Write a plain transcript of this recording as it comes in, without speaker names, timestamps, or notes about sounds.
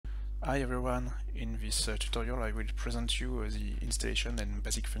Hi everyone, in this tutorial I will present you the installation and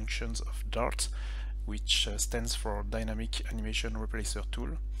basic functions of Dart, which stands for Dynamic Animation Replacer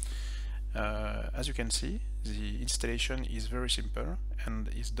Tool. As you can see, the installation is very simple and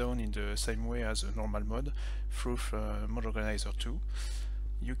is done in the same way as a normal mod through Mod Organizer 2.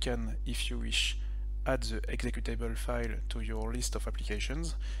 You can, if you wish, add the executable file to your list of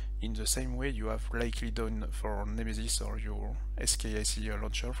applications in the same way you have likely done for Nemesis or your SKIC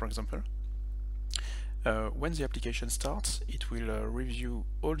launcher, for example. When the application starts, it will review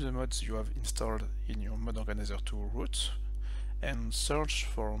all the mods you have installed in your Mod Organizer 2 root and search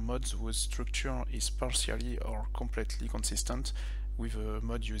for mods whose structure is partially or completely consistent with a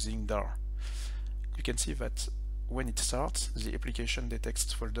mod using DAR. You can see that when it starts, the application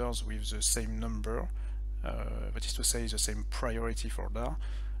detects folders with the same number, that is to say the same priority for DAR,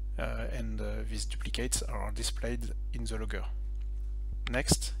 and these duplicates are displayed in the logger.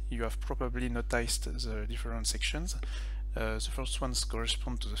 Next, you have probably noticed the different sections. The first ones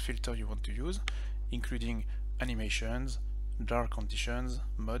correspond to the filter you want to use, including animations, DAR conditions,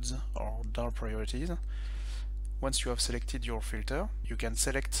 mods, or DAR priorities. Once you have selected your filter, you can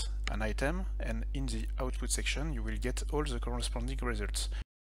select an item, and in the output section you will get all the corresponding results.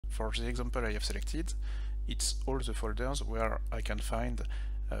 For the example I have selected, it's all the folders where I can find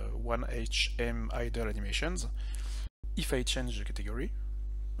 1HM idle animations. If I change the category,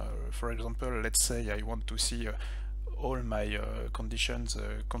 for example, let's say I want to see all my conditions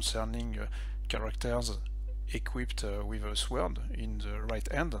concerning characters equipped with a sword in the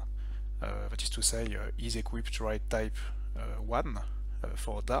right hand, that is to say is equipped right type 1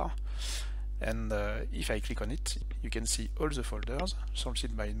 for DAR, and if I click on it, you can see all the folders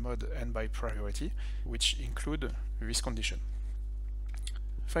sorted by mod and by priority, which include this condition.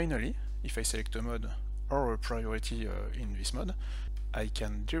 Finally, if I select a mod or a priority in this mod, I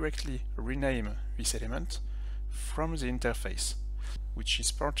can directly rename this element from the interface, which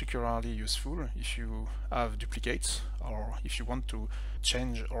is particularly useful if you have duplicates or if you want to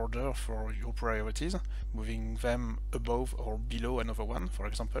change order for your priorities, moving them above or below another one, for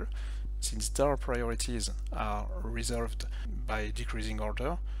example. Since DAR priorities are reserved by decreasing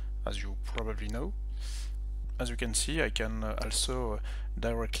order, as you probably know, as you can see, I can also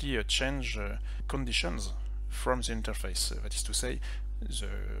directly change conditions from the interface, that is to say, the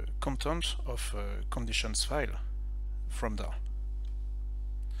content of conditions file from DAR.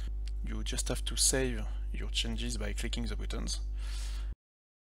 You just have to save your changes by clicking the buttons.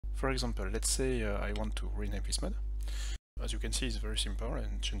 For example, let's say I want to rename this mod. As you can see, it's very simple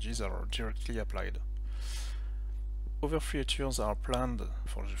and changes are directly applied. Other features are planned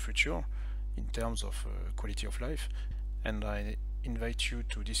for the future in terms of quality of life, and I invite you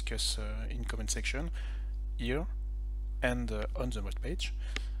to discuss in comment section here and on the mod page.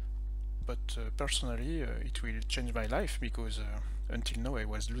 But personally it will change my life, because until now I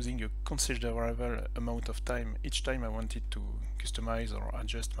was losing a considerable amount of time each time I wanted to customize or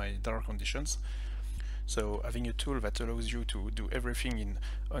adjust my DAR conditions. So having a tool that allows you to do everything in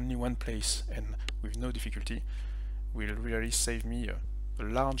only one place and with no difficulty will really save me a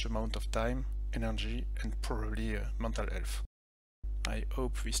large amount of time, energy, and probably mental health. I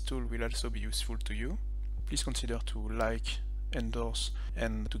hope this tool will also be useful to you. Please consider to like, endorse,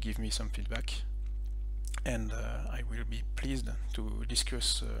 and to give me some feedback. And I will be pleased to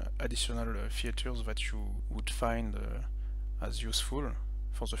discuss additional features that you would find as useful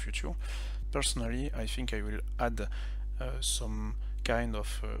for the future. Personally, I think I will add some kind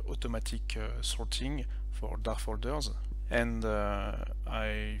of automatic sorting for DAR folders, and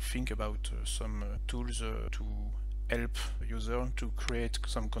I think about some tools to help user to create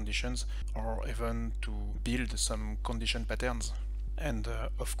some conditions or even to build some condition patterns. And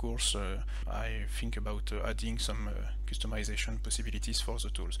of course I think about adding some customization possibilities for the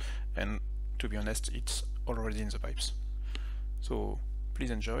tools, and to be honest, it's already in the pipes. So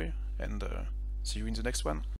please enjoy, and see you in the next one.